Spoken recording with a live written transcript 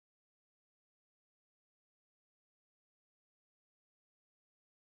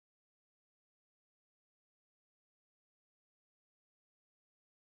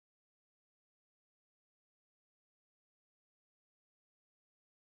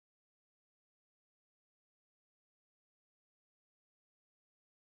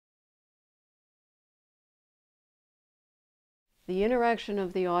The interaction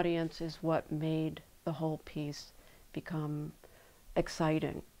of the audience is what made the whole piece become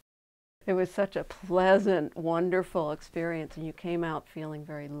exciting. It was such a pleasant, wonderful experience, and you came out feeling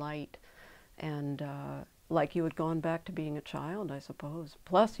very light and like you had gone back to being a child, I suppose.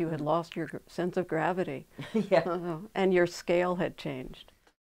 Plus, you had lost your sense of gravity. Yeah. And your scale had changed.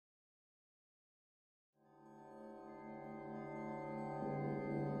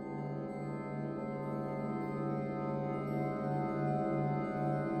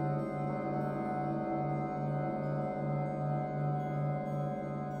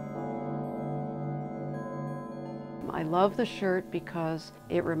 I love the shirt because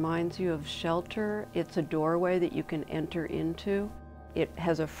it reminds you of shelter. It's a doorway that you can enter into. It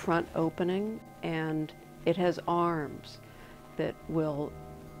has a front opening and it has arms that will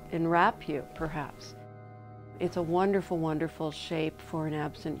enwrap you, perhaps. It's a wonderful, wonderful shape for an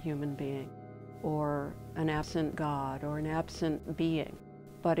absent human being or an absent God or an absent being,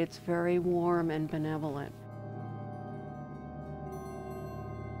 but it's very warm and benevolent.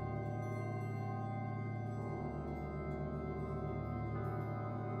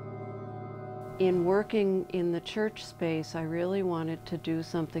 In working in the church space, I really wanted to do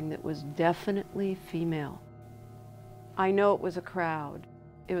something that was definitely female. I know it was a crowd.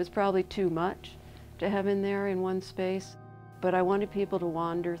 It was probably too much to have in there in one space, but I wanted people to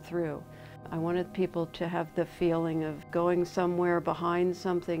wander through. I wanted people to have the feeling of going somewhere behind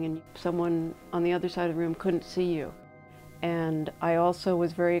something and someone on the other side of the room couldn't see you. And I also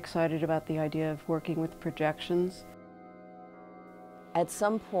was very excited about the idea of working with projections. At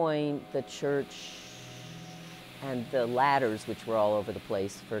some point, the church and the ladders, which were all over the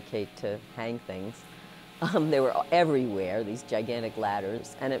place for Kate to hang things, they were everywhere, these gigantic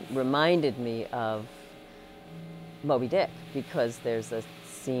ladders, and it reminded me of Moby Dick, because there's a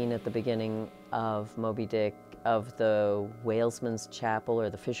scene at the beginning of Moby Dick of the whalesman's chapel or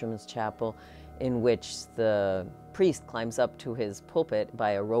the fisherman's chapel in which the priest climbs up to his pulpit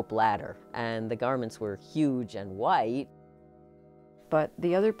by a rope ladder, and the garments were huge and white. But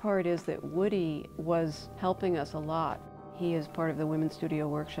the other part is that Woody was helping us a lot. He is part of the Women's Studio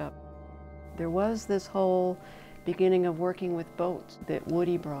Workshop. There was this whole beginning of working with boats that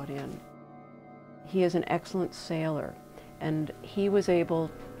Woody brought in. He is an excellent sailor, and he was able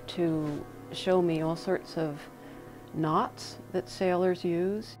to show me all sorts of knots that sailors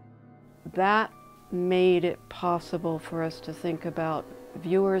use. That made it possible for us to think about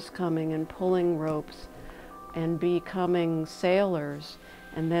viewers coming and pulling ropes and becoming sailors,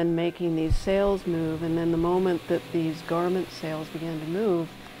 and then making these sails move, and then the moment that these garment sails began to move,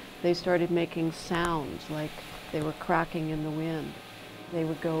 they started making sounds like they were cracking in the wind. They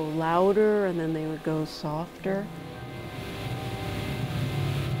would go louder and then they would go softer.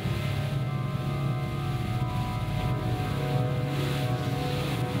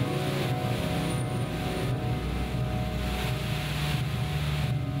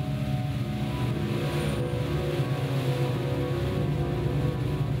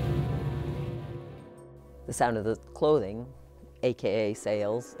 The sound of the clothing, AKA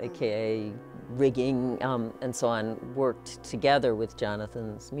sails, AKA rigging, and so on, worked together with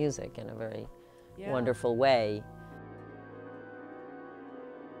Jonathan's music in a very wonderful way.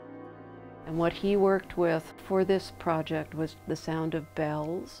 And what he worked with for this project was the sound of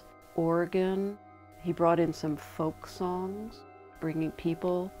bells, organ. He brought in some folk songs, bringing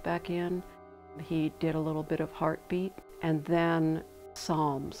people back in. He did a little bit of heartbeat, and then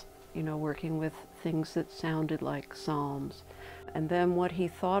psalms, you know, working with things that sounded like psalms. And then what he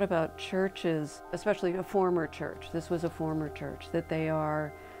thought about churches, especially a former church, this was a former church, that they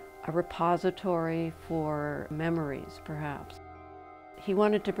are a repository for memories, perhaps. He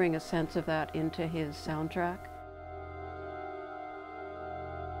wanted to bring a sense of that into his soundtrack.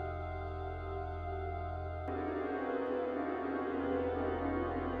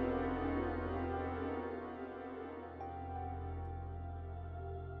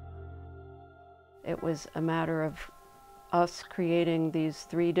 It was a matter of us creating these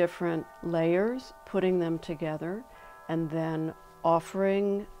 3 different layers, putting them together, and then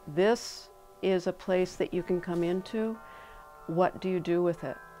offering, this is a place that you can come into. What do you do with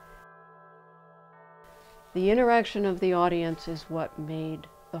it? The interaction of the audience is what made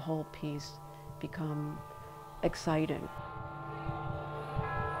the whole piece become exciting.